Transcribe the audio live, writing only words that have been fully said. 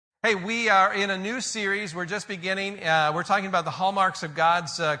Hey, we are in a new series. We're just beginning. We're talking about the hallmarks of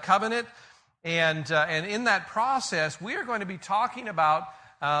God's covenant. And in that process, we are going to be talking about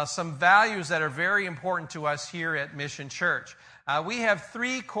some values that are very important to us here at Mission Church. We have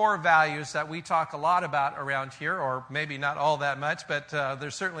three core values that we talk a lot about around here, or maybe not all that much, but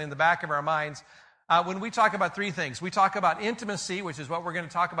they're certainly in the back of our minds. When we talk about three things, we talk about intimacy, which is what we're going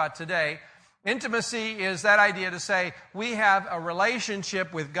to talk about today. Intimacy is that idea to say we have a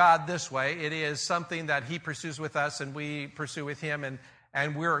relationship with God this way. It is something that He pursues with us and we pursue with Him,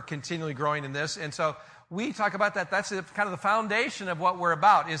 and we're continually growing in this. And so we talk about that. That's kind of the foundation of what we're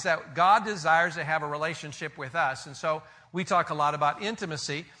about, is that God desires to have a relationship with us. And so we talk a lot about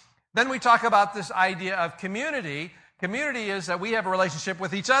intimacy. Then we talk about this idea of community. Community is that we have a relationship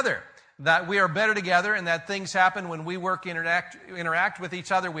with each other, that we are better together, and that things happen when we interact with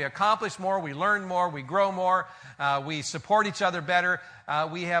each other. We accomplish more, we learn more, we grow more, we support each other better.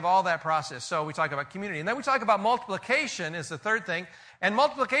 We have all that process. So we talk about community. And then we talk about multiplication is the third thing. And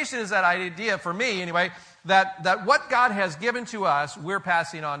multiplication is that idea, for me anyway, that what God has given to us, we're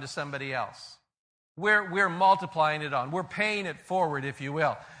passing on to somebody else. We're multiplying it on. We're paying it forward, if you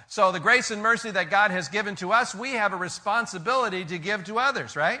will. So the grace and mercy that God has given to us, we have a responsibility to give to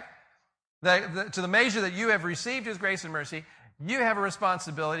others, right? To the measure that you have received His grace and mercy, you have a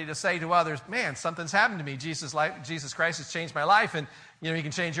responsibility to say to others, man, something's happened to me. Jesus Christ has changed my life, and He can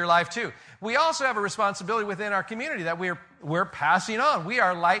change your life too. We also have a responsibility within our community that we're passing on. We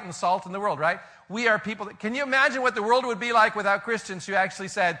are light and salt in the world, right? We are people can you imagine what the world would be like without Christians who actually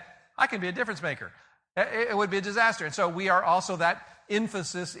said, I can be a difference maker? It would be a disaster. And so we are also that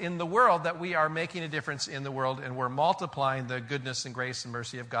emphasis in the world, that we are making a difference in the world, and we're multiplying the goodness and grace and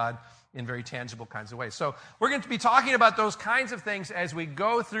mercy of God in very tangible kinds of ways. So we're going to be talking about those kinds of things as we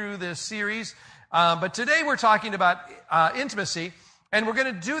go through this series. But today we're talking about intimacy, and we're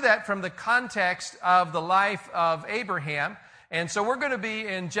going to do that from the context of the life of Abraham. And so we're going to be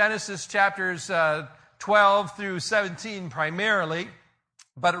in Genesis chapters 12 through 17 primarily,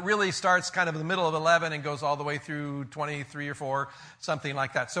 but it really starts kind of in the middle of 11 and goes all the way through 23 or 4, something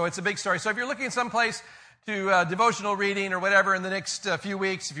like that. So it's a big story. So if you're looking someplace to devotional reading or whatever in the next few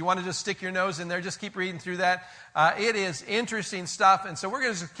weeks, if you want to just stick your nose in there, just keep reading through that. It is interesting stuff, and so we're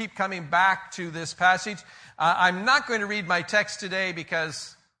going to just keep coming back to this passage. I'm not going to read my text today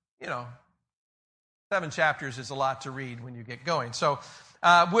because, 7 chapters is a lot to read when you get going. So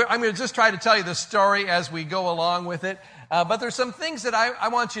I'm going to just try to tell you the story as we go along with it. But there's some things that I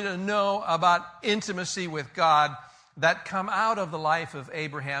want you to know about intimacy with God that come out of the life of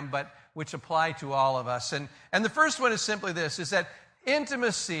Abraham, but which apply to all of us. And the first one is simply this, is that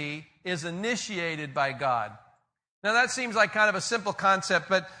intimacy is initiated by God. Now that seems like kind of a simple concept,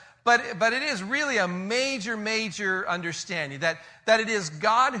 but it is really a major understanding that it is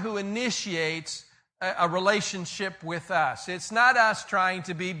God who initiates a relationship with us. It's not us trying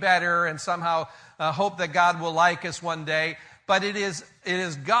to be better and somehow hope that God will like us one day. But it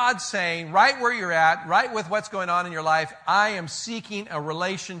is God saying, right where you're at, right with what's going on in your life, I am seeking a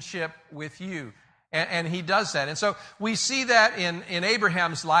relationship with you. And He does that. And so we see that in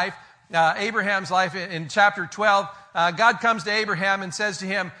Abraham's life. Abraham's life in chapter 12, God comes to Abraham and says to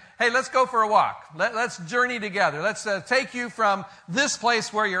him, hey, let's go for a walk. Let's journey together. Let's take you from this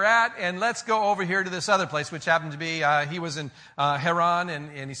place where you're at, and let's go over here to this other place, which happened to be, he was in Haran,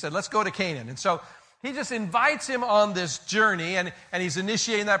 and he said, let's go to Canaan. And so He just invites him on this journey, and He's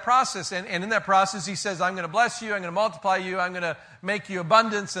initiating that process. And in that process, He says, I'm going to bless you, I'm going to multiply you, I'm going to make you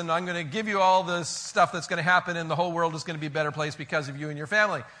abundance, and I'm going to give you all this stuff that's going to happen, and the whole world is going to be a better place because of you and your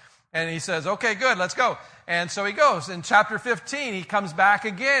family. And He says, okay, good, let's go. And so he goes. In chapter 15, he comes back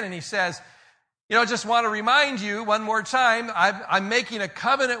again, and he says, just want to remind you one more time, I'm making a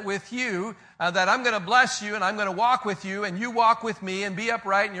covenant with you that I'm going to bless you and I'm going to walk with you and you walk with me and be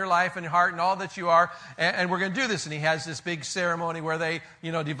upright in your life and your heart and all that you are. And we're going to do this. And he has this big ceremony where they,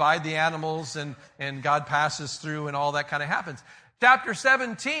 divide the animals and God passes through and all that kind of happens. Chapter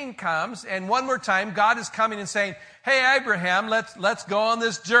 17 comes, and one more time, God is coming and saying, hey, Abraham, let's go on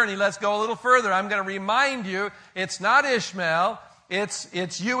this journey. Let's go a little further. I'm going to remind you, it's not Ishmael.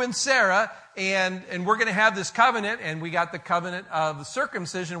 It's you and Sarah, and we're going to have this covenant, and we got the covenant of the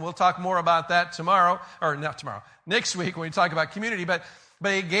circumcision. We'll talk more about that next week when we talk about community. But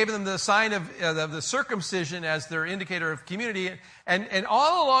He gave them the sign of the circumcision as their indicator of community. And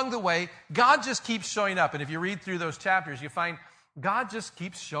all along the way, God just keeps showing up. And if you read through those chapters, you find God just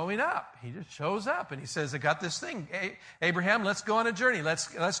keeps showing up. He just shows up and he says, I got this thing. Abraham, let's go on a journey.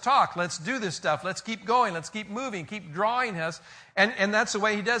 Let's talk. Let's do this stuff. Let's keep going. Let's keep moving. Keep drawing us. And that's the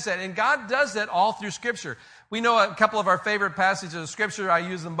way he does that. And God does that all through Scripture. We know a couple of our favorite passages of Scripture. I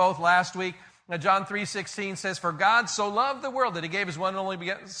used them both last week. John 3:16 says, For God so loved the world that he gave his one and only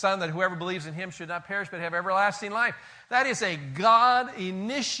begotten Son, that whoever believes in him should not perish but have everlasting life. That is a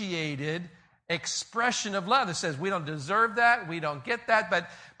God-initiated expression of love that says we don't deserve that, we don't get that,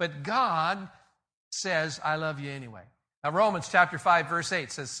 but God says, I love you anyway. Now, Romans chapter 5, verse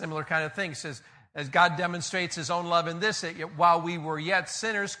 8 says similar kind of thing. It says, as God demonstrates his own love in this, that while we were yet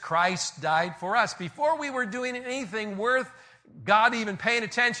sinners, Christ died for us. Before we were doing anything worth God even paying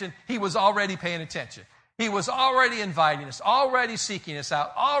attention, he was already paying attention. He was already inviting us, already seeking us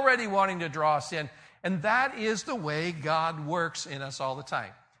out, already wanting to draw us in. And that is the way God works in us all the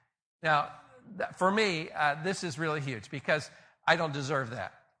time. Now, for me, this is really huge because I don't deserve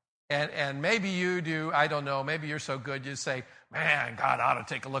that. And maybe you do, I don't know, maybe you're so good you say, man, God ought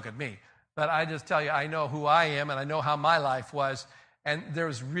to take a look at me. But I just tell you, I know who I am and I know how my life was. And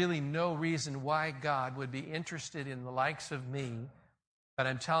there's really no reason why God would be interested in the likes of me. But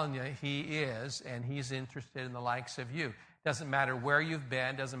I'm telling you, he is, and he's interested in the likes of you. Doesn't matter where you've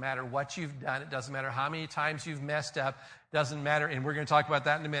been, doesn't matter what you've done, it doesn't matter how many times you've messed up, doesn't matter, and we're going to talk about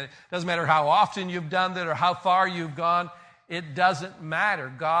that in a minute, doesn't matter how often you've done that or how far you've gone, it doesn't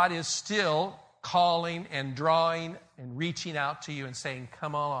matter. God is still calling and drawing and reaching out to you and saying,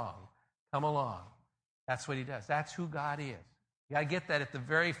 come along, come along. That's what he does. That's who God is. You got to get that at the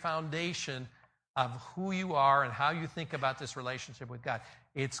very foundation of who you are and how you think about this relationship with God.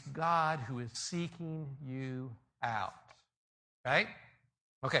 It's God who is seeking you out. Right?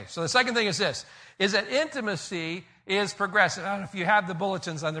 Okay, so the second thing is this, is that intimacy is progressive. I don't know if you have the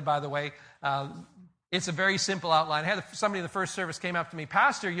bulletins under, by the way. It's a very simple outline. I had somebody in the first service came up to me,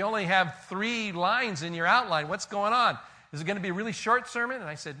 Pastor, you only have 3 lines in your outline. What's going on? Is it going to be a really short sermon? And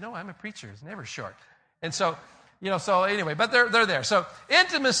I said, no, I'm a preacher. It's never short. And so, so anyway, but they're there. So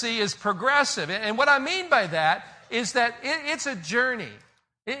intimacy is progressive. And what I mean by that is that it's a journey.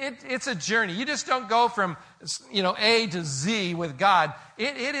 It's a journey. You just don't go from, A to Z with God.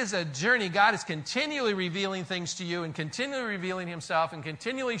 It is a journey. God is continually revealing things to you and continually revealing himself and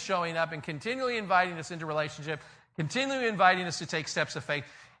continually showing up and continually inviting us into relationship, continually inviting us to take steps of faith.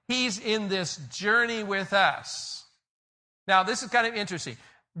 He's in this journey with us. Now, this is kind of interesting.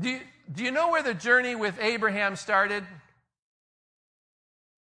 Do you know where the journey with Abraham started?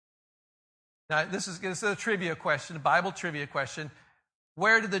 Now, this is a trivia question, a Bible trivia question.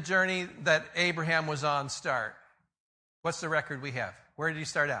 Where did the journey that Abraham was on start? What's the record we have? Where did he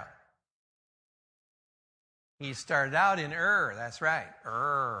start out? He started out in Ur. That's right.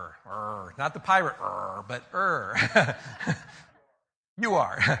 Ur. Not the pirate Ur, but Ur. You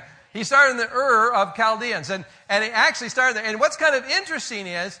are. He started in the Ur of Chaldeans. And he actually started there. And what's kind of interesting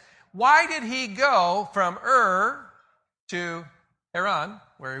is, why did he go from Ur to Haran,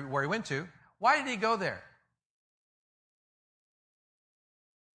 where he went to? Why did he go there?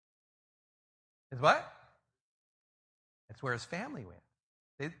 Is what? That's where his family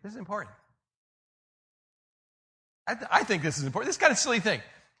went. This is important. I think this is important. This is kind of a silly thing.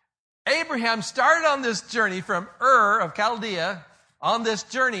 Abraham started on this journey from Ur of Chaldea, on this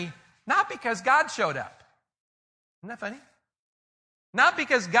journey, not because God showed up. Isn't that funny? Not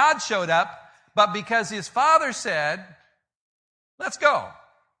because God showed up, but because his father said, let's go.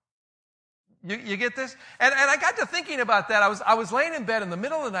 You get this? And I got to thinking about that. I was laying in bed in the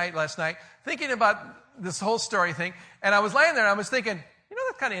middle of the night last night, thinking about this whole story thing. And I was laying there and I was thinking,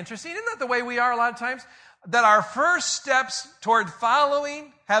 that's kind of interesting. Isn't that the way we are a lot of times? That our first steps toward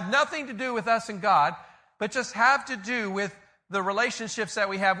following have nothing to do with us and God, but just have to do with the relationships that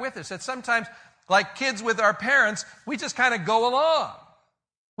we have with us. That sometimes, like kids with our parents, we just kind of go along.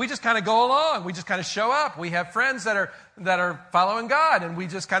 We just kind of go along. We just kind of show up. We have friends that are following God, and we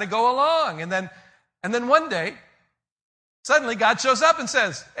just kind of go along. And then one day, suddenly God shows up and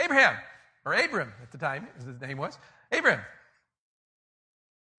says, Abraham, or Abram at the time, as his name was, Abraham,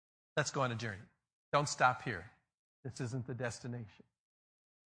 let's go on a journey. Don't stop here. This isn't the destination.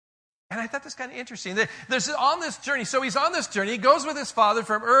 And I thought that's kind of interesting. There's on this journey. So he's on this journey. He goes with his father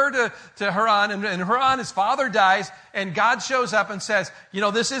from Ur to Haran. And in Haran, his father dies. And God shows up and says,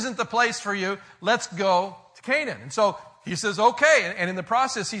 this isn't the place for you. Let's go to Canaan. And so he says, okay. And in the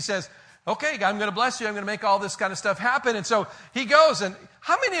process, he says, okay, God, I'm going to bless you. I'm going to make all this kind of stuff happen. And so he goes. And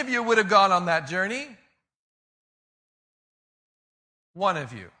how many of you would have gone on that journey? One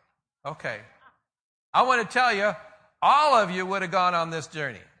of you. Okay. I want to tell you, all of you would have gone on this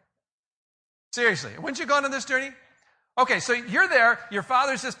journey. Seriously, wouldn't you go on this journey? Okay, so you're there. Your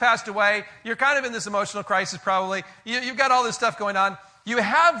father's just passed away. You're kind of in this emotional crisis probably. You've got all this stuff going on. You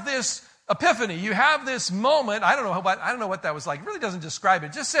have this epiphany. You have this moment. I don't know what that was like. It really doesn't describe it.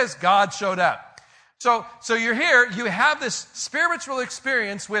 It just says God showed up. So you're here. You have this spiritual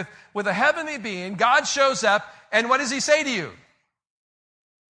experience with a heavenly being. God shows up. And what does he say to you?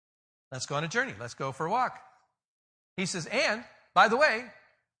 Let's go on a journey. Let's go for a walk. He says, and, by the way,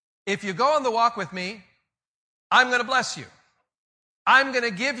 if you go on the walk with me, I'm going to bless you. I'm going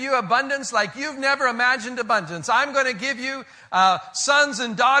to give you abundance like you've never imagined abundance. I'm going to give you sons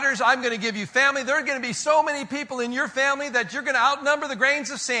and daughters. I'm going to give you family. There are going to be so many people in your family that you're going to outnumber the grains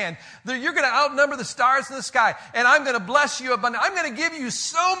of sand. You're going to outnumber the stars in the sky. And I'm going to bless you abundantly. I'm going to give you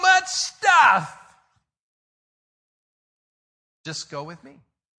so much stuff. Just go with me.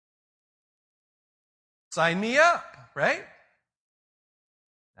 Sign me up, right?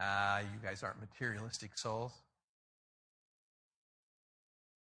 You guys aren't materialistic souls.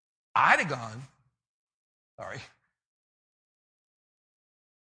 I'd have gone. Sorry.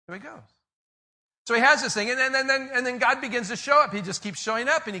 So he goes. So he has this thing, and then God begins to show up. He just keeps showing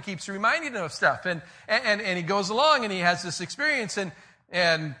up, and he keeps reminding him of stuff, and he goes along, and he has this experience,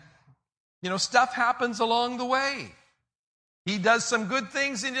 and stuff happens along the way. He does some good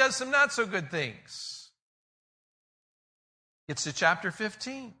things, and he does some not so good things. Gets to chapter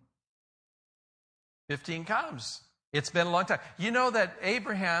 15. 15 comes. It's been a long time. You know that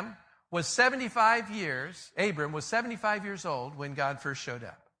Abram was 75 years old when God first showed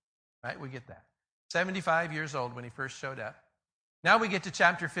up. Right? We get that. 75 years old when he first showed up. Now we get to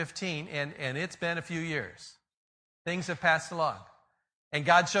chapter 15, and it's been a few years. Things have passed along. And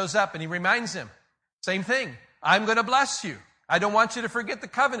God shows up, and he reminds him, same thing, I'm going to bless you. I don't want you to forget the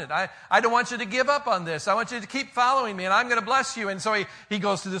covenant. I don't want you to give up on this. I want you to keep following me, and I'm going to bless you. And so he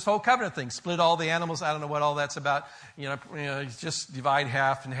goes through this whole covenant thing. Split all the animals. I don't know what all that's about. Just divide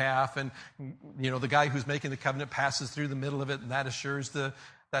half and half. And, the guy who's making the covenant passes through the middle of it, and that assures that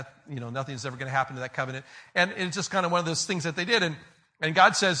nothing's ever going to happen to that covenant. And it's just kind of one of those things that they did. And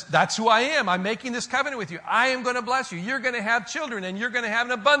God says, that's who I am. I'm making this covenant with you. I am going to bless you. You're going to have children, and you're going to have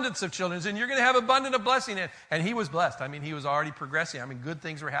an abundance of children, and you're going to have abundant of blessing. And he was blessed. I mean, he was already progressing. I mean, good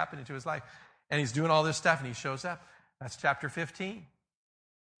things were happening to his life. And he's doing all this stuff, and he shows up. That's chapter 15.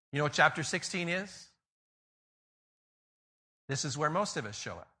 You know what chapter 16 is? This is where most of us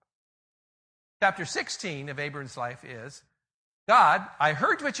show up. Chapter 16 of Abram's life is, God, I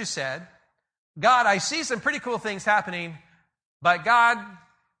heard what you said. God, I see some pretty cool things happening. But God,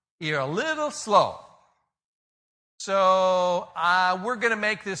 you're a little slow. So we're going to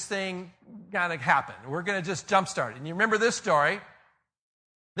make this thing kind of happen. We're going to just jumpstart it. And you remember this story.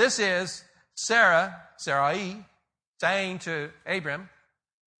 This is Sarai, saying to Abram,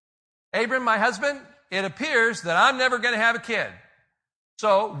 Abram, my husband, it appears that I'm never going to have a kid.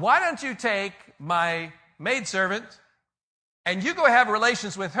 So why don't you take my maidservant and you go have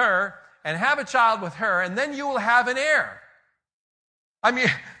relations with her and have a child with her, and then you will have an heir. I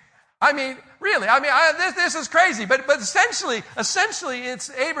mean, really. This is crazy. But essentially, it's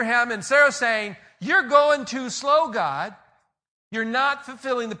Abraham and Sarah saying, "You're going too slow, God. You're not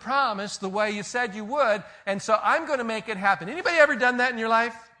fulfilling the promise the way you said you would, and so I'm going to make it happen." Anybody ever done that in your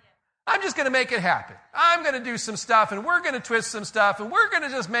life? I'm just going to make it happen. I'm going to do some stuff, and we're going to twist some stuff, and we're going to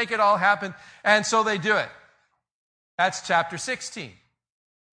just make it all happen. And so they do it. That's chapter 16.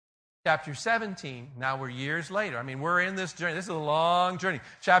 Chapter 17, now we're years later. I mean, we're in this journey. This is a long journey.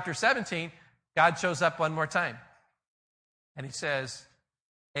 Chapter 17, God shows up one more time. And he says,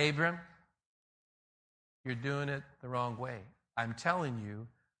 Abram, you're doing it the wrong way. I'm telling you,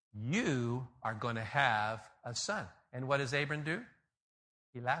 you are going to have a son. And what does Abram do?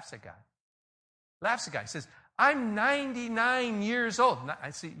 He laughs at God. Laughs at God. He says, I'm 99 years old.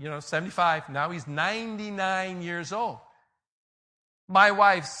 I see, 75. Now he's 99 years old. My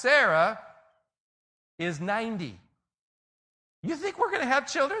wife, Sarah, is 90. You think we're going to have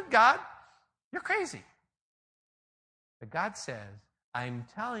children, God? You're crazy. But God says, I'm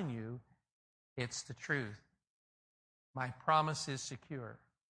telling you, it's the truth. My promise is secure.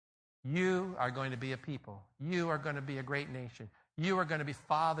 You are going to be a people. You are going to be a great nation. You are going to be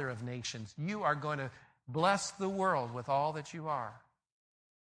father of nations. You are going to bless the world with all that you are.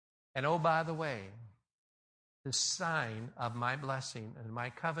 And oh, by the way, the sign of my blessing and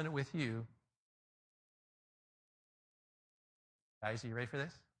my covenant with you. Guys, are you ready for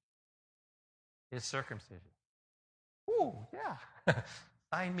this? Is circumcision. Ooh, yeah.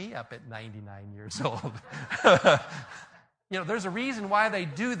 Sign me up at 99 years old. There's a reason why they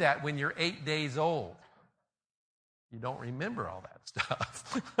do that when you're 8 days old. You don't remember all that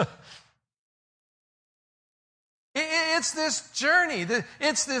stuff. It's this journey.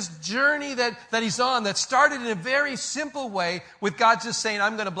 It's this journey that he's on that started in a very simple way with God just saying,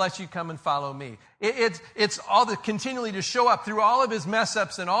 I'm going to bless you, come and follow me. It's all the continually to show up through all of his mess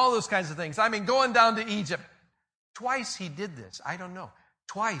ups and all those kinds of things. I mean, going down to Egypt. Twice he did this. I don't know.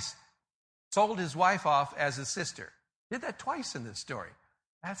 Twice sold his wife off as his sister. Did that twice in this story.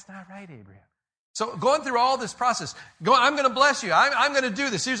 That's not right, Abraham. So going through all this process, I'm going to bless you. I'm going to do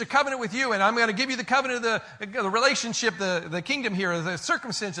this. Here's a covenant with you, and I'm going to give you the covenant of the relationship, the kingdom here, the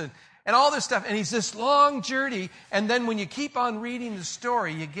circumcision, and all this stuff. And he's this long journey. And then when you keep on reading the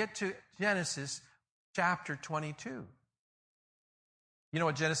story, you get to Genesis chapter 22. You know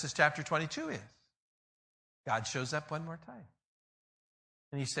what Genesis chapter 22 is? God shows up one more time.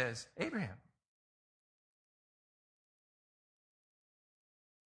 And he says, Abraham,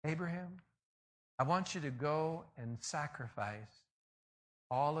 I want you to go and sacrifice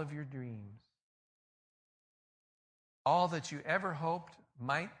all of your dreams. All that you ever hoped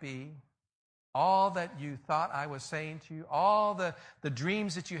might be. All that you thought I was saying to you. All the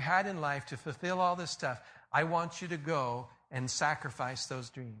dreams that you had in life to fulfill all this stuff. I want you to go and sacrifice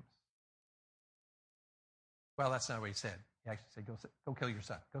those dreams. Well, that's not what he said. He actually said, go kill your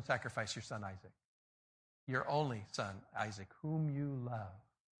son. Go sacrifice your son Isaac. Your only son, Isaac, whom you love.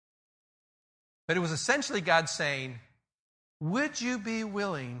 But it was essentially God saying, would you be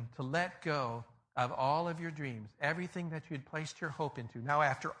willing to let go of all of your dreams, everything that you had placed your hope into? Now,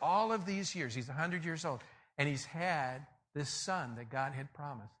 after all of these years, he's 100 years old, and he's had this son that God had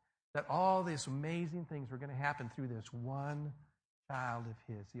promised, that all these amazing things were going to happen through this one child of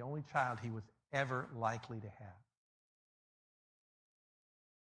his, the only child he was ever likely to have.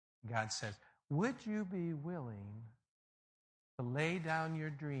 God says, would you be willing to lay down your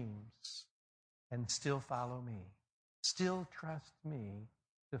dreams and still follow me? Still trust me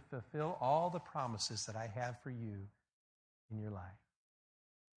to fulfill all the promises that I have for you in your life.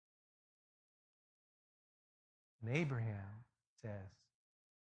 And Abraham says,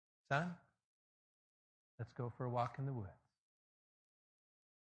 son, let's go for a walk in the woods.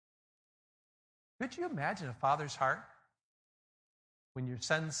 Could you imagine a father's heart when your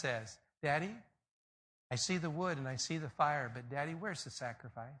son says, Daddy, I see the wood and I see the fire, but Daddy, where's the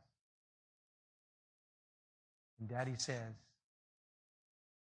sacrifice? And Daddy says,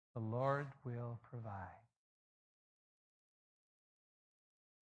 the Lord will provide.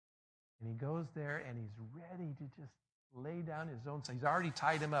 And he goes there and he's ready to just lay down his own son. He's already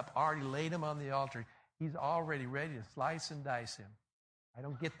tied him up, already laid him on the altar. He's already ready to slice and dice him. I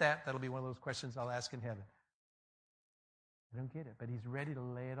don't get that. That'll be one of those questions I'll ask in heaven. I don't get it. But he's ready to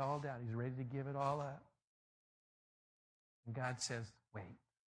lay it all down. He's ready to give it all up. And God says, wait.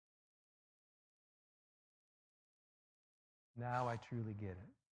 Now I truly get it.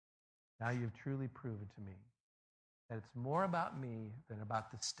 Now you've truly proven to me that it's more about me than about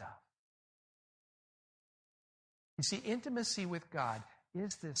the stuff. You see, intimacy with God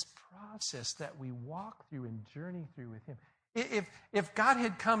is this process that we walk through and journey through with him. If God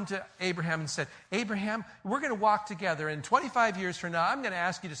had come to Abraham and said, Abraham, we're going to walk together, and 25 years from now, I'm going to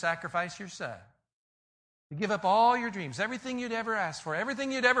ask you to sacrifice your son. To give up all your dreams, everything you'd ever asked for,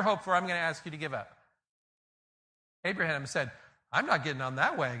 everything you'd ever hoped for, I'm going to ask you to give up. Abraham said, I'm not getting on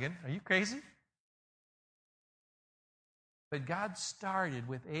that wagon. Are you crazy? But God started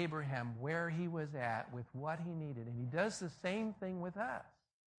with Abraham where he was at, with what he needed. And he does the same thing with us.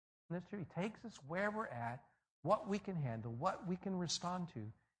 And that's true. He takes us where we're at, what we can handle, what we can respond to,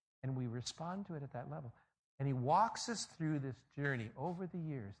 and we respond to it at that level. And he walks us through this journey over the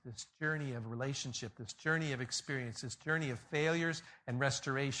years, this journey of relationship, this journey of experience, this journey of failures and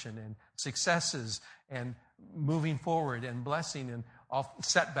restoration and successes and moving forward and blessing and all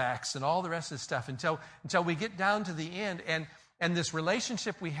setbacks and all the rest of this stuff until we get down to the end. And this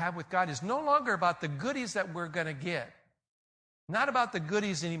relationship we have with God is no longer about the goodies that we're going to get. Not about the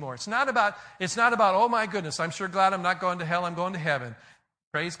goodies anymore. It's not about, oh my goodness, I'm sure glad I'm not going to hell, I'm going to heaven.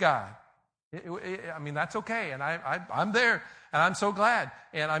 Praise God. I mean, that's okay, and I'm there, and I'm so glad,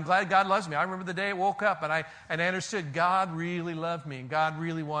 and I'm glad God loves me. I remember the day I woke up, and I understood God really loved me, and God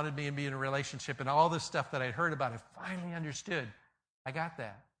really wanted me to be in a relationship, and all this stuff that I'd heard about, I finally understood. I got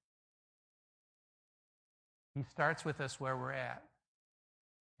that. He starts with us where we're at,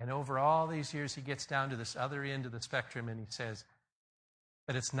 and over all these years, he gets down to this other end of the spectrum, and he says,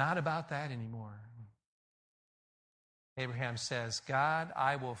 but it's not about that anymore. Abraham says, God,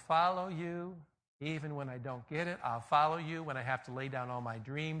 I will follow you even when I don't get it. I'll follow you when I have to lay down all my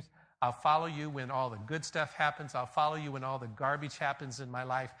dreams. I'll follow you when all the good stuff happens. I'll follow you when all the garbage happens in my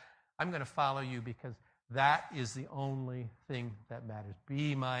life. I'm going to follow you because that is the only thing that matters.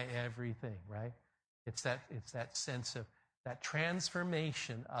 Be my everything, right? It's that sense of that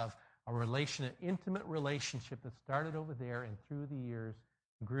transformation of an intimate relationship that started over there and through the years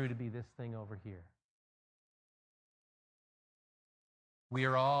grew to be this thing over here. We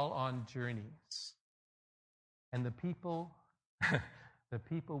are all on journeys. And the people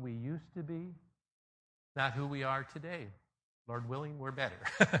we used to be, not who we are today. Lord willing, we're better.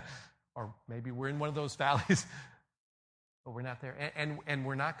 Or maybe we're in one of those valleys, but we're not there. And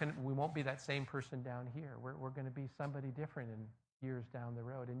we won't be that same person down here. We're going to be somebody different in years down the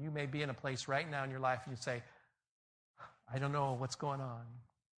road. And you may be in a place right now in your life and you say, I don't know what's going on.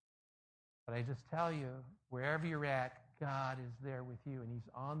 But I just tell you, wherever you're at, God is there with you, and He's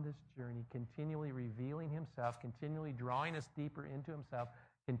on this journey, continually revealing Himself, continually drawing us deeper into Himself,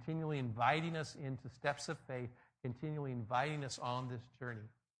 continually inviting us into steps of faith, continually inviting us on this journey.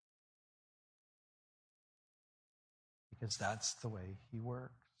 Because that's the way He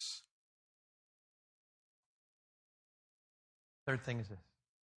works. Third thing is this.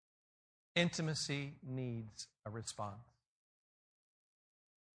 Intimacy needs a response.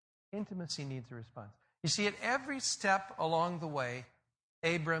 Intimacy needs a response. You see, at every step along the way,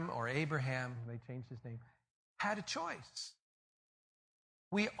 Abram or Abraham, they changed his name, had a choice.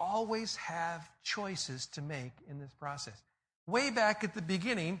 We always have choices to make in this process. Way back at the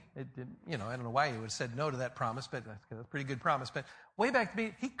beginning, I don't know why he would have said no to that promise, but that's a pretty good promise. But way back at the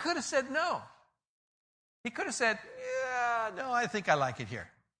beginning, he could have said no. He could have said, no, I think I like it here.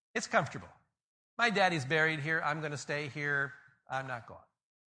 It's comfortable. My daddy's buried here. I'm going to stay here. I'm not going.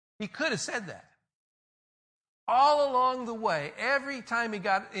 He could have said that. All along the way, every time he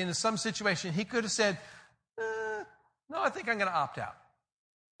got into some situation, he could have said, no, I think I'm going to opt out.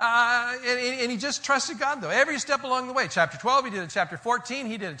 And he just trusted God, though. Every step along the way. Chapter 12, he did it. Chapter 14,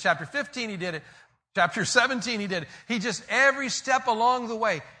 he did it. Chapter 15, he did it. Chapter 17, he did it. Every step along the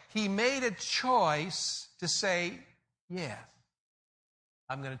way, he made a choice to say, yes,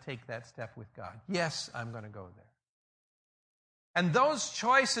 I'm going to take that step with God. Yes, I'm going to go there. And those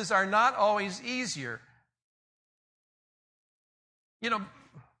choices are not always easier.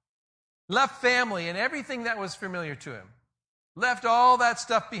 Left family and everything that was familiar to him. Left all that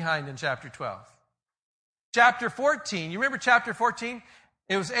stuff behind in chapter 12. Chapter 14, you remember chapter 14?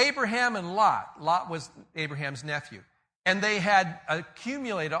 It was Abraham and Lot. Lot was Abraham's nephew. And they had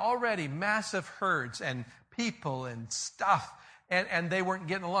accumulated already massive herds and people and stuff. And they weren't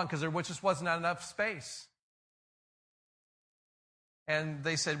getting along because there just wasn't enough space. And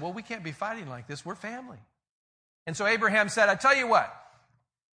they said, well, we can't be fighting like this. We're family. And so Abraham said, I tell you what,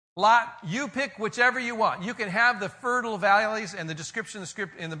 Lot, you pick whichever you want. You can have the fertile valleys, and the description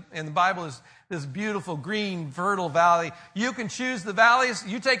in the Bible is this beautiful green fertile valley. You can choose the valleys.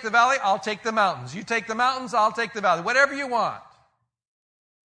 You take the valley, I'll take the mountains. You take the mountains, I'll take the valley. Whatever you want.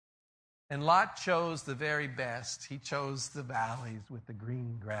 And Lot chose the very best. He chose the valleys with the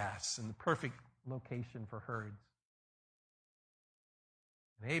green grass and the perfect location for herds.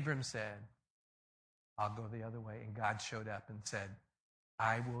 And Abram said, I'll go the other way. And God showed up and said,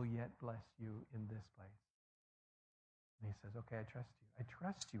 I will yet bless you in this place. And he says, okay, I trust you. I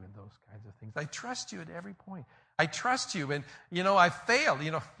trust you in those kinds of things. I trust you at every point. I trust you. And, I failed.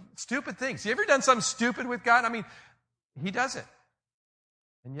 Stupid things. You ever done something stupid with God? I mean, He does it.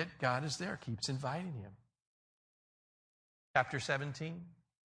 And yet God is there, keeps inviting him. Chapter 17,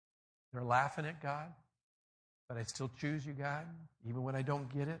 they're laughing at God, but I still choose you, God, even when I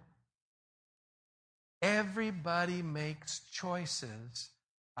don't get it. Everybody makes choices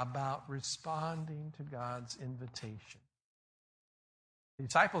about responding to God's invitation. The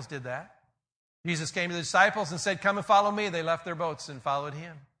disciples did that. Jesus came to the disciples and said, come and follow me. They left their boats and followed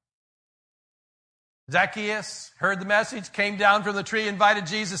him. Zacchaeus heard the message, came down from the tree, invited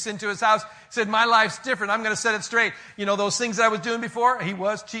Jesus into his house, said, my life's different. I'm going to set it straight. Those things I was doing before, he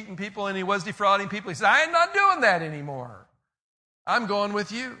was cheating people and he was defrauding people. He said, I am not doing that anymore. I'm going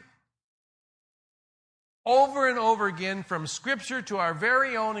with you. Over and over again, from Scripture to our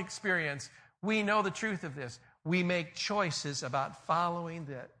very own experience, we know the truth of this. We make choices about following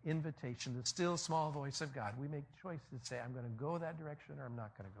the invitation, the still small voice of God. We make choices to say, I'm going to go that direction or I'm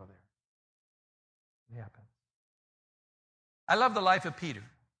not going to go there. It happens. I love the life of Peter.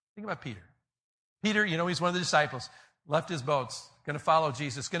 Think about Peter. Peter, he's one of the disciples, left his boats, going to follow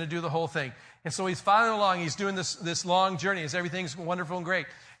Jesus, going to do the whole thing. And so he's following along. He's doing this long journey as everything's wonderful and great.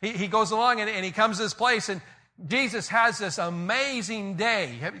 He goes along and he comes to this place, and Jesus has this amazing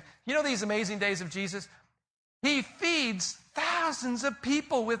day. These amazing days of Jesus? He feeds thousands of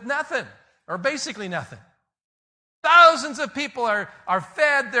people with nothing, or basically nothing. Thousands of people are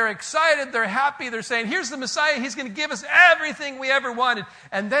fed, they're excited, they're happy, they're saying, here's the Messiah, he's going to give us everything we ever wanted.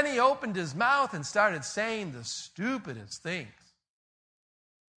 And then he opened his mouth and started saying the stupidest things.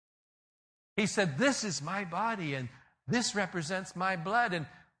 He said, this is my body and this represents my blood. And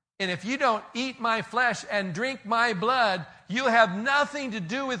if you don't eat my flesh and drink my blood, you'll have nothing to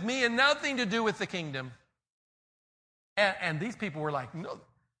do with me and nothing to do with the kingdom. And these people were like, no.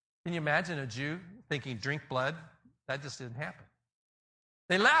 Can you imagine a Jew thinking, drink blood? That just didn't happen.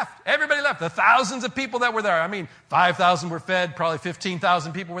 They left. Everybody left. The thousands of people that were there. I mean, 5,000 were fed. Probably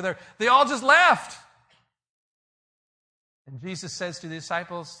 15,000 people were there. They all just left. And Jesus says to the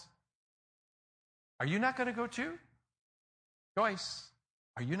disciples, are you not going to go too? Choice.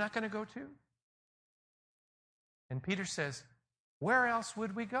 Are you not going to go too? And Peter says, where else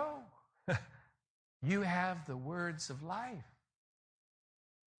would we go? You have the words of life.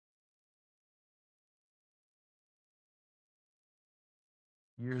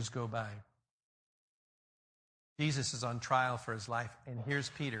 Years go by. Jesus is on trial for his life, and here's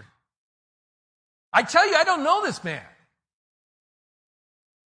Peter. I tell you, I don't know this man.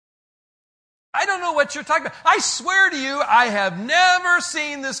 I don't know what you're talking about. I swear to you, I have never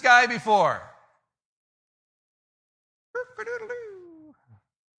seen this guy before.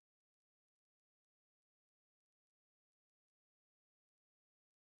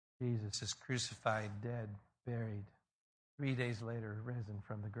 Jesus is crucified, dead, buried. 3 days later, risen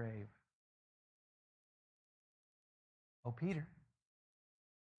from the grave. Oh, Peter,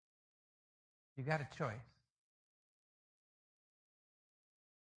 you got a choice.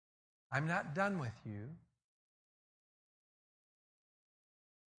 I'm not done with you.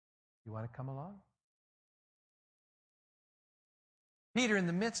 You want to come along? Peter, in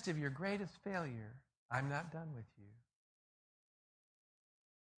the midst of your greatest failure, I'm not done with you.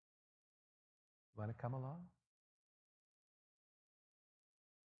 You want to come along?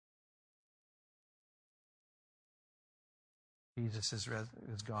 Jesus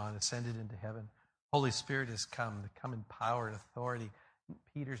is gone, ascended into heaven. Holy Spirit has come in power and authority.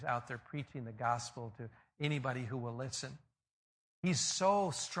 Peter's out there preaching the gospel to anybody who will listen. He's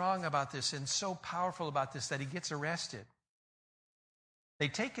so strong about this and so powerful about this that he gets arrested. They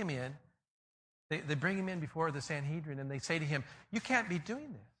take him in. They bring him in before the Sanhedrin, and they say to him, you can't be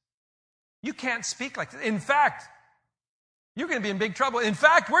doing this. You can't speak like this. In fact, you're going to be in big trouble. In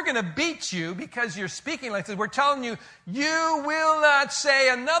fact, we're going to beat you because you're speaking like this. We're telling you, you will not say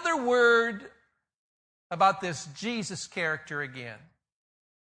another word about this Jesus character again.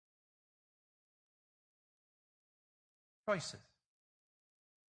 Choices.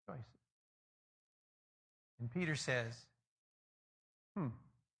 Choices. And Peter says,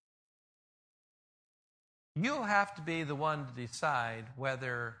 you'll have to be the one to decide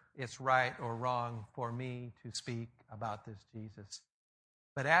whether it's right or wrong for me to speak about this Jesus.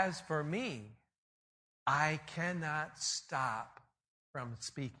 But as for me, I cannot stop from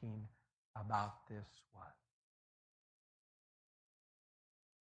speaking about this one.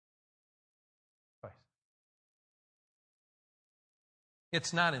 Choice.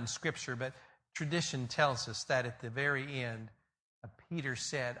 It's not in Scripture, but tradition tells us that at the very end, Peter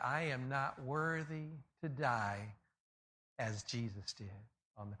said, I am not worthy to die as Jesus did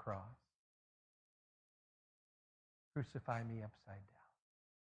on the cross. Crucify me upside down.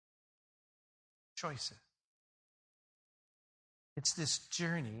 Choices. It's this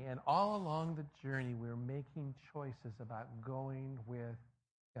journey, and all along the journey, we're making choices about going with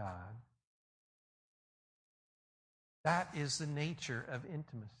God. That is the nature of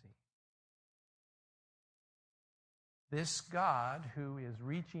intimacy. This God who is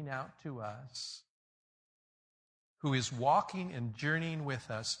reaching out to us, who is walking and journeying with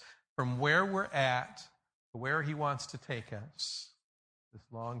us from where we're at to where he wants to take us, this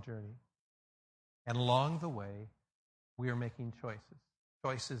long journey. And along the way, we are making choices.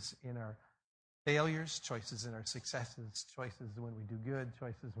 Choices in our failures, choices in our successes, choices when we do good,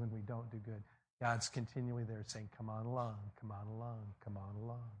 choices when we don't do good. God's continually there saying, come on along, come on along, come on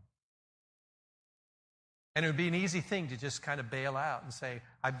along. And it would be an easy thing to just kind of bail out and say,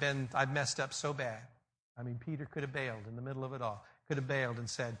 I've messed up so bad. I mean, Peter could have bailed in the middle of it all. Could have bailed and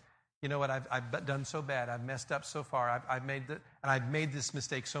said, you know what, I've done so bad. I've messed up so far. I've made this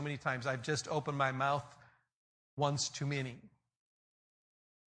mistake so many times. I've just opened my mouth once too many.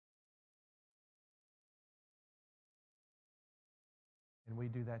 And we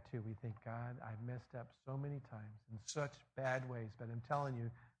do that too. We think, God, I've messed up so many times in such bad ways. But I'm telling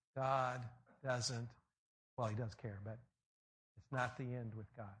you, God doesn't, well, he does care, but it's not the end with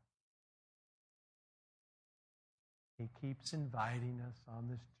God. He keeps inviting us on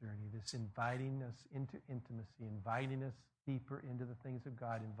this journey, inviting us into intimacy, inviting us deeper into the things of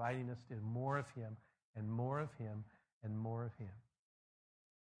God, inviting us to more of Him and more of Him and more of Him.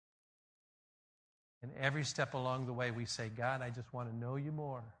 And every step along the way we say, God, I just want to know you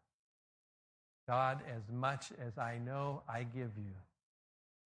more. God, as much as I know, I give you.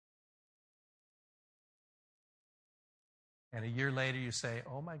 And a year later you say,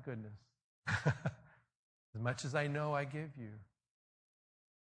 oh my goodness, as much as I know, I give you.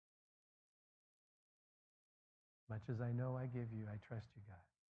 As much as I know, I give you. I trust you, God.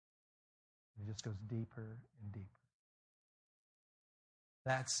 And it just goes deeper and deeper.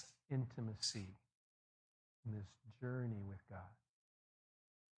 That's intimacy in this journey with God.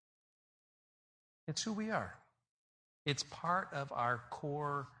 It's who we are. It's part of our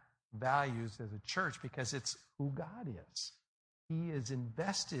core values as a church because it's who God is. He is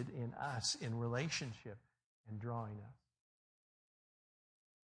invested in us in relationship and drawing us.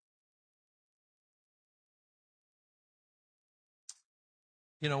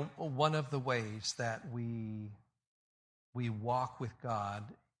 You know, one of the ways that we walk with God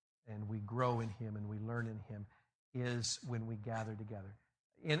and we grow in Him and we learn in Him is when we gather together.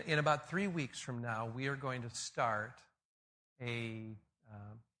 In about 3 weeks from now, we are going to start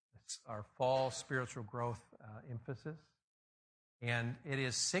our fall spiritual growth emphasis. And it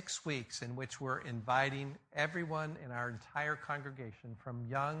is 6 weeks in which we're inviting everyone in our entire congregation, from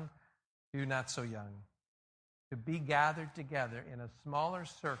young to not so young, to be gathered together in a smaller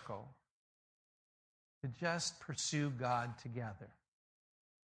circle to just pursue God together.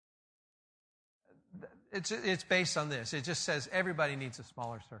 It's based on this. It just says everybody needs a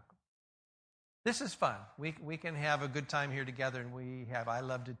smaller circle. This is fun. We can have a good time here together, and I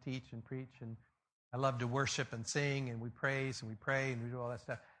love to teach and preach, and I love to worship and sing, and we praise and we pray and we do all that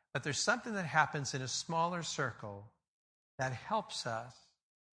stuff. But there's something that happens in a smaller circle that helps us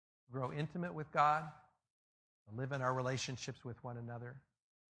grow intimate with God, live in our relationships with one another.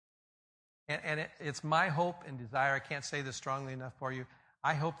 And it's my hope and desire, I can't say this strongly enough for you,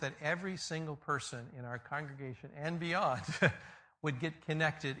 I hope that every single person in our congregation and beyond would get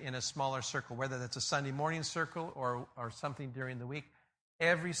connected in a smaller circle, whether that's a Sunday morning circle or something during the week.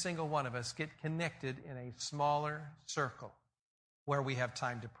 Every single one of us get connected in a smaller circle where we have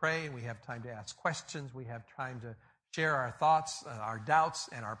time to pray, we have time to ask questions, we have time to share our thoughts, our doubts,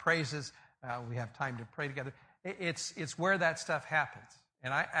 and our praises. We have time to pray together. It's where that stuff happens.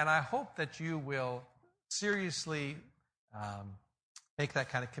 And I hope that you will seriously make that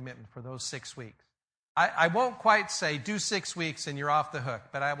kind of commitment for those 6 weeks. I won't quite say do 6 weeks and you're off the hook,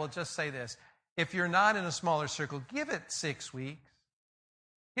 but I will just say this. If you're not in a smaller circle, give it 6 weeks.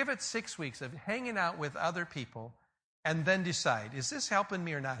 Give it 6 weeks of hanging out with other people and then decide, is this helping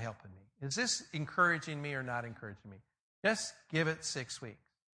me or not helping me? Is this encouraging me or not encouraging me? Just give it 6 weeks.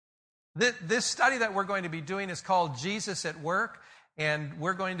 This study that we're going to be doing is called Jesus at Work, and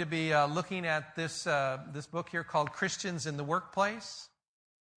we're going to be looking at this book here called Christians in the Workplace.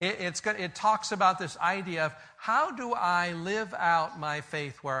 It talks about this idea of how do I live out my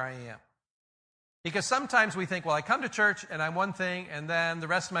faith where I am? Because sometimes we think, well, I come to church and I'm one thing, and then the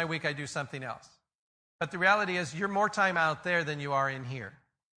rest of my week I do something else. But the reality is you're more time out there than you are in here.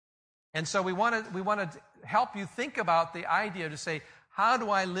 And so we want to help you think about the idea to say, how do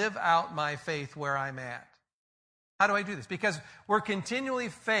I live out my faith where I'm at? How do I do this? Because we're continually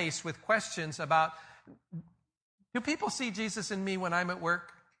faced with questions about, do people see Jesus in me when I'm at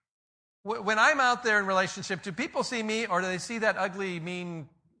work? When I'm out there in relationship, do people see me, or do they see that ugly, mean,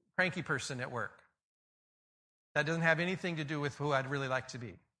 cranky person at work? That doesn't have anything to do with who I'd really like to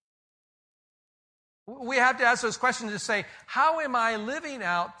be. We have to ask those questions to say, how am I living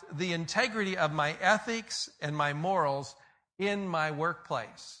out the integrity of my ethics and my morals in my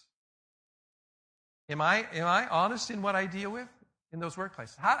workplace? Am I honest in what I deal with in those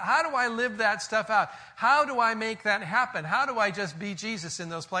workplaces? How do I live that stuff out? How do I make that happen? How do I just be Jesus in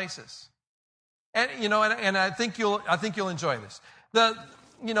those places? And I think you'll enjoy this.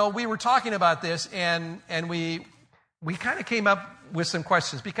 We were talking about this, and we kind of came up with some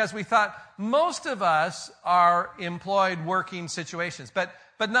questions because we thought most of us are employed working situations, but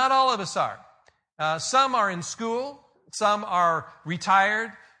not all of us are. Some are in school, some are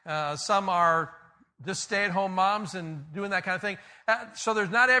retired, some are just stay-at-home moms and doing that kind of thing. So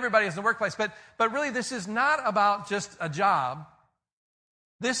there's not everybody in the workplace, but really this is not about just a job.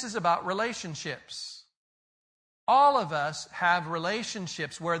 This is about relationships. All of us have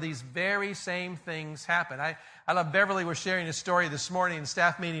relationships where these very same things happen. I love Beverly was sharing a story this morning in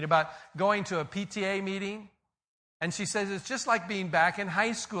staff meeting about going to a PTA meeting. And she says it's just like being back in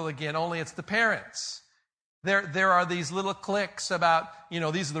high school again, only it's the parents. there are these little cliques about,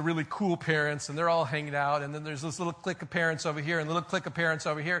 these are the really cool parents, and they're all hanging out, and then there's this little clique of parents over here and a little clique of parents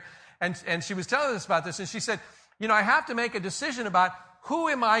over here. And she was telling us about this, and she said, I have to make a decision about who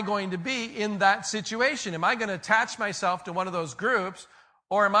am I going to be in that situation? Am I going to attach myself to one of those groups,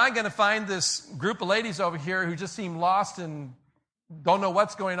 or am I going to find this group of ladies over here who just seem lost and don't know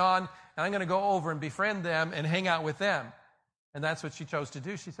what's going on, and I'm going to go over and befriend them and hang out with them? And that's what she chose to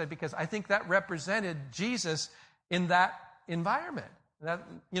do. She said, because I think that represented Jesus in that environment.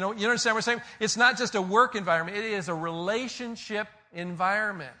 You understand what I'm saying? It's not just a work environment. It is a relationship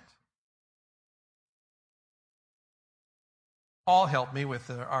environment. Paul helped me with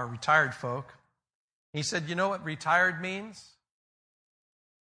our retired folk. He said, you know what retired means?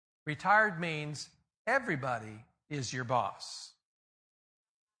 Retired means everybody is your boss.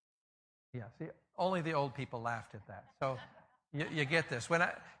 Yeah, see, only the old people laughed at that. So you get this.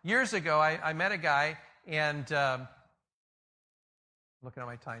 Years ago, I met a guy, and looking at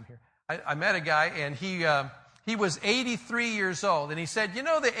my time here. I met a guy, and he was 83 years old, and he said, the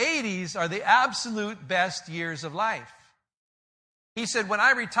 80s are the absolute best years of life. He said, when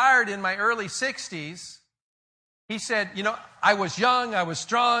I retired in my early 60s, he said, I was young, I was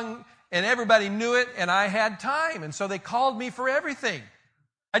strong, and everybody knew it, and I had time, and so they called me for everything.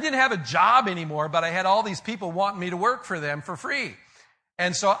 I didn't have a job anymore, but I had all these people wanting me to work for them for free.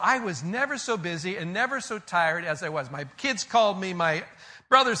 And so I was never so busy and never so tired as I was. My kids called me, my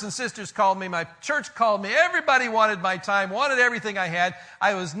brothers and sisters called me, my church called me. Everybody wanted my time, wanted everything I had.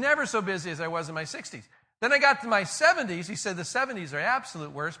 I was never so busy as I was in my 60s. Then I got to my 70s. He said the 70s are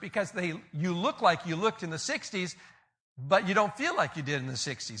absolute worst because you look like you looked in the 60s, but you don't feel like you did in the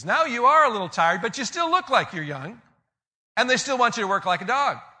 60s. Now you are a little tired, but you still look like you're young. And they still want you to work like a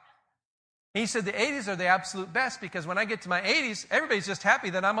dog. He said the 80s are the absolute best because when I get to my 80s, everybody's just happy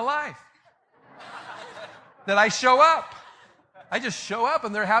that I'm alive. That I show up. I just show up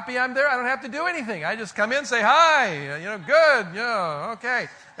and they're happy I'm there. I don't have to do anything. I just come in, say hi, good, okay.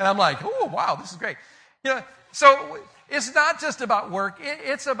 And I'm like, oh, wow, this is great. So it's not just about work.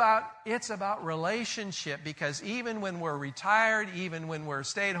 It's about relationship, because even when we're retired, even when we're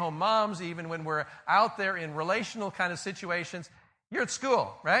stay-at-home moms, even when we're out there in relational kind of situations, you're at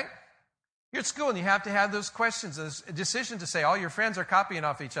school, right? You're at school and you have to have those questions, this decision to say all your friends are copying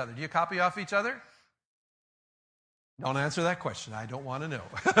off each other. Do you copy off each other? Don't answer that question. I don't want to know.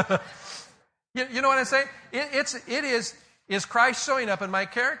 You know what I'm saying? Is Christ showing up in my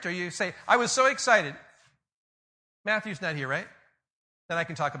character? You say, I was so excited. Matthew's not here, right? Then I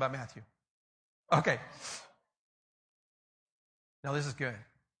can talk about Matthew. Okay. Now this is good.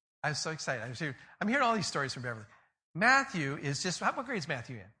 I'm so excited. I'm hearing all these stories from Beverly. Matthew is just, what grade is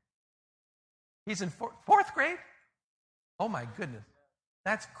Matthew in? He's in fourth grade? Oh my goodness.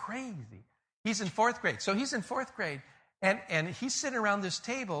 That's crazy. He's in fourth grade. So he's in fourth grade, and he's sitting around this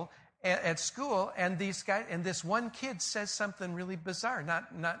table at school, and this one kid says something really bizarre, not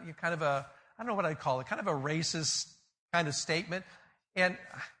kind of a, I don't know what I'd call it, kind of a racist kind of statement. And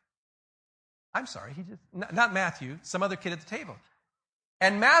I'm sorry, not Matthew, some other kid at the table.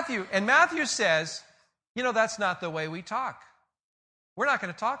 And Matthew says, that's not the way we talk. We're not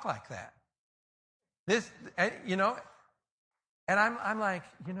going to talk like that. And I'm like,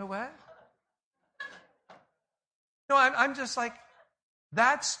 you know what? No, I'm just like,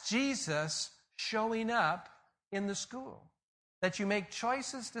 that's Jesus showing up in the school. That you make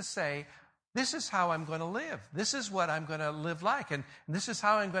choices to say, this is how I'm going to live. This is what I'm going to live like. And this is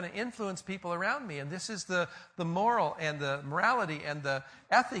how I'm going to influence people around me. And this is the moral and the morality and the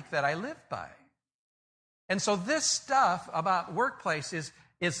ethic that I live by. And so this stuff about workplace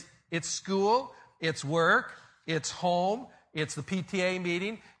it's school, it's work, it's home, it's the PTA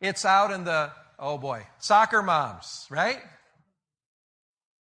meeting, it's out in the, oh boy, soccer moms, right?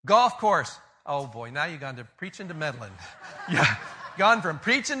 Golf course. Oh boy, now you've gone to preaching to meddling. Yeah, gone from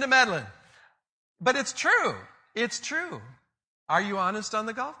preaching to meddling. But it's true. It's true. Are you honest on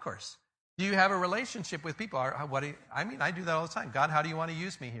the golf course? Do you have a relationship with people? I do that all the time. God, how do you want to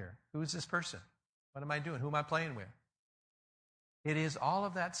use me here? Who's this person? What am I doing? Who am I playing with? It is all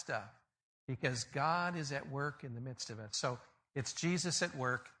of that stuff because God is at work in the midst of it. So it's Jesus at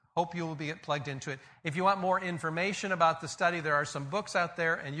work. Hope you will be plugged into it. If you want more information about the study, there are some books out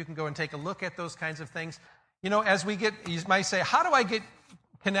there, and you can go and take a look at those kinds of things. You might say, how do I get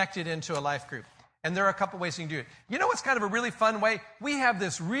connected into a life group? And there are a couple ways you can do it. You know what's kind of a really fun way? We have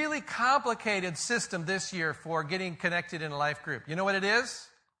this really complicated system this year for getting connected in a life group. You know what it is?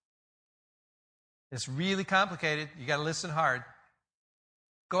 It's really complicated. You got to listen hard.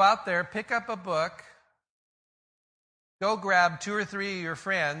 Go out there, pick up a book, go grab 2 or 3 of your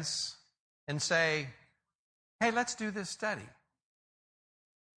friends and say, Hey, let's do this study.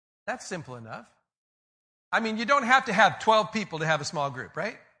 That's simple enough. I mean, you don't have to have 12 people to have a small group,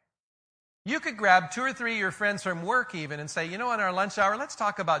 right? You could grab 2 or 3 of your friends from work even and say, you know, in our lunch hour, let's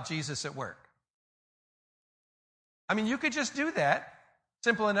talk about Jesus at work. I mean, you could just do that.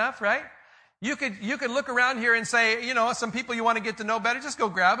 Simple enough, right? You could look around here and say, you know, some people you want to get to know better, just go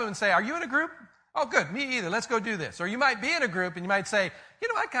grab them and say, are you in a group? Oh, good, me either. Let's go do this. Or you might be in a group and you might say, you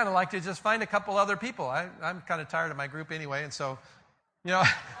know, I'd kind of like to just find a couple other people. I'm kind of tired of my group anyway, and so, you know,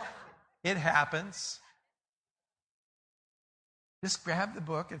 it happens. Just grab the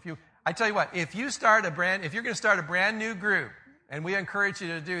book. I tell you what, if you're going to start a brand new group, and we encourage you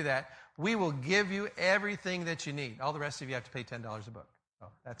to do that, we will give you everything that you need. All the rest of you have to pay $10 a book. Oh,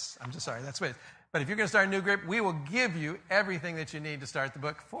 I'm just sorry, that's what it is. But if you're going to start a new group, we will give you everything that you need to start the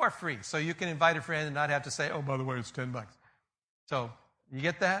book for free. So you can invite a friend and not have to say, oh, by the way, it's $10. So you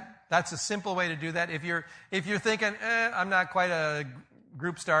get that? That's a simple way to do that. If you're thinking, I'm not quite a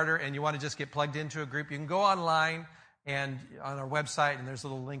group starter, and you want to just get plugged into a group, you can go online and on our website, and there's a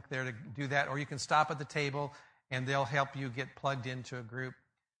little link there to do that. Or you can stop at the table, and they'll help you get plugged into a group.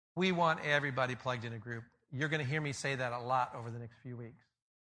 We want everybody plugged in a group. You're going to hear me say that a lot over the next few weeks.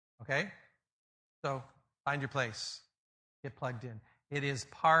 Okay? So find your place. Get plugged in. It is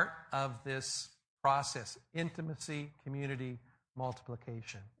part of this process. Intimacy, community,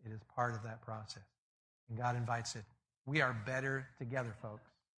 multiplication. It is part of that process. And God invites it. We are better together, folks.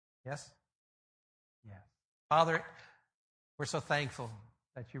 Yes? Yes. Father, we're so thankful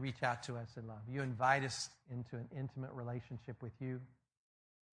that you reach out to us in love. You invite us into an intimate relationship with you.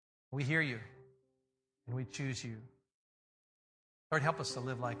 We hear you, and we choose you. Lord, help us to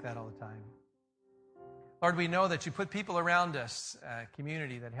live like that all the time. Lord, we know that you put people around us, a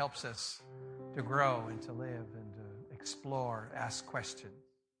community that helps us to grow and to live and to explore, ask questions.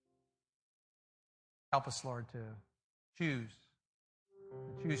 Help us, Lord, to choose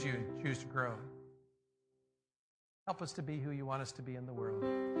you and choose to grow. Help us to be who you want us to be in the world,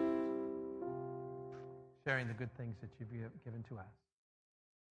 sharing the good things that you've given to us.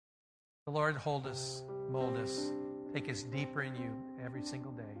 The Lord, hold us, mold us, take us deeper in you every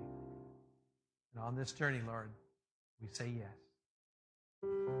single day. And on this journey, Lord, we say yes.